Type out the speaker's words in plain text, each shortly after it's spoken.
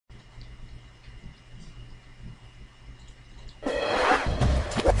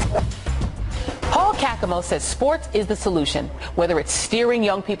Caccamo says sports is the solution. Whether it's steering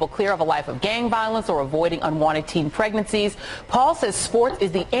young people clear of a life of gang violence or avoiding unwanted teen pregnancies, Paul says sports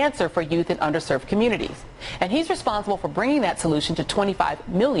is the answer for youth in underserved communities. And he's responsible for bringing that solution to 25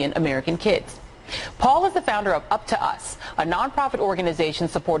 million American kids. Paul is the founder of Up2Us, a nonprofit organization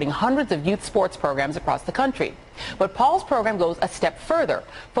supporting hundreds of youth sports programs across the country. But Paul's program goes a step further,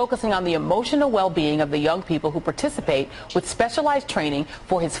 focusing on the emotional well-being of the young people who participate with specialized training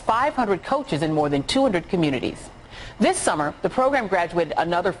for his 500 coaches in more than 200 communities. This summer, the program graduated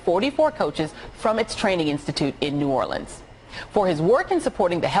another 44 coaches from its training institute in New Orleans. For his work in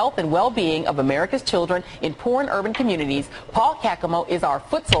supporting the health and well-being of America's children in poor and urban communities, Paul Caccamo is our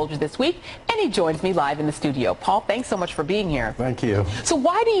foot soldier this week, and he joins me live in the studio. Paul, thanks so much for being here. Thank you. So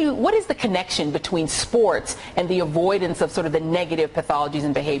what is the connection between sports and the avoidance of sort of the negative pathologies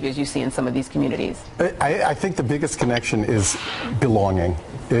and behaviors you see in some of these communities? I think the biggest connection is belonging,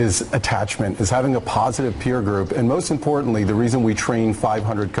 is attachment, is having a positive peer group, and most importantly, the reason we train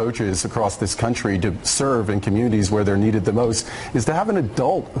 500 coaches across this country to serve in communities where they're needed the most is to have an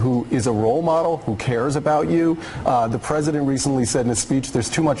adult who is a role model, who cares about you. The president recently said in his speech there's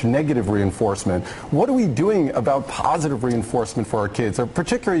too much negative reinforcement. What are we doing about positive reinforcement for our kids, or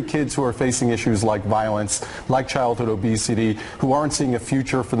particularly kids who are facing issues like violence, like childhood obesity, who aren't seeing a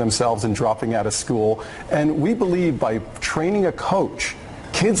future for themselves and dropping out of school? And we believe by training a coach,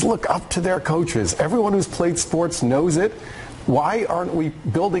 kids look up to their coaches. Everyone who's played sports knows it. Why aren't we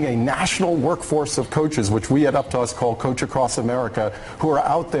building a national workforce of coaches, which we at Up2Us call Coach Across America, who are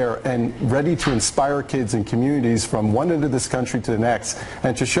out there and ready to inspire kids in communities from one end of this country to the next,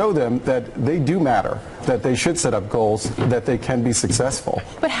 and to show them that they do matter, that they should set up goals, that they can be successful.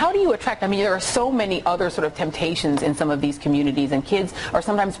 But how do you attract, I mean, there are so many other sort of temptations in some of these communities, and kids are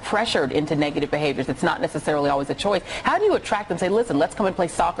sometimes pressured into negative behaviors. It's not necessarily always a choice. How do you attract them, say, listen, let's come and play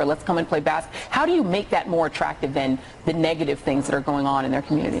soccer, let's come and play basketball? How do you make that more attractive than the negative things that are going on in their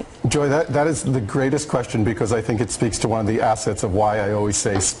community? Joy, that is the greatest question, because I think it speaks to one of the assets of why I always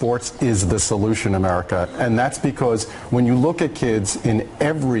say sports is the solution, America. And that's because when you look at kids in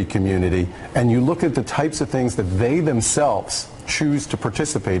every community and you look at the types of things that they themselves choose to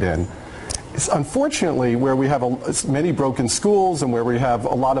participate in, it's unfortunately where we have many broken schools and where we have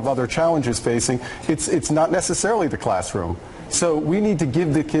a lot of other challenges facing, it's not necessarily the classroom. So we need to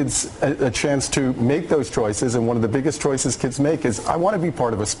give the kids a chance to make those choices, and one of the biggest choices kids make is, I want to be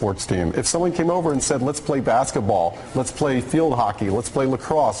part of a sports team. If someone came over and said, let's play basketball, let's play field hockey, let's play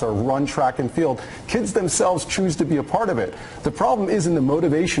lacrosse, or run track and field, kids themselves choose to be a part of it. The problem isn't the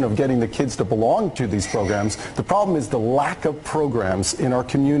motivation of getting the kids to belong to these programs. The problem is the lack of programs in our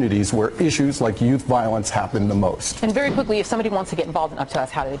communities where issues like youth violence happen the most. And very quickly, if somebody wants to get involved in Up2Us,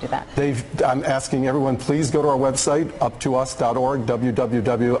 how do they do that? I'm asking everyone, please go to our website, Up2Us.org,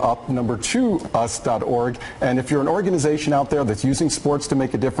 www.up2us.org. And if you're an organization out there that's using sports to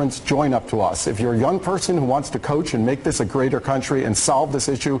make a difference, join Up2Us. If you're a young person who wants to coach and make this a greater country and solve this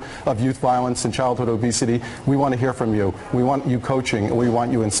issue of youth violence and childhood obesity, we want to hear from you. We want you coaching, and we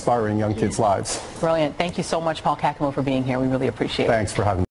want you inspiring young kids' lives. Brilliant. Thank you so much, Paul Caccamo, for being here. We really appreciate it. Thanks for having me.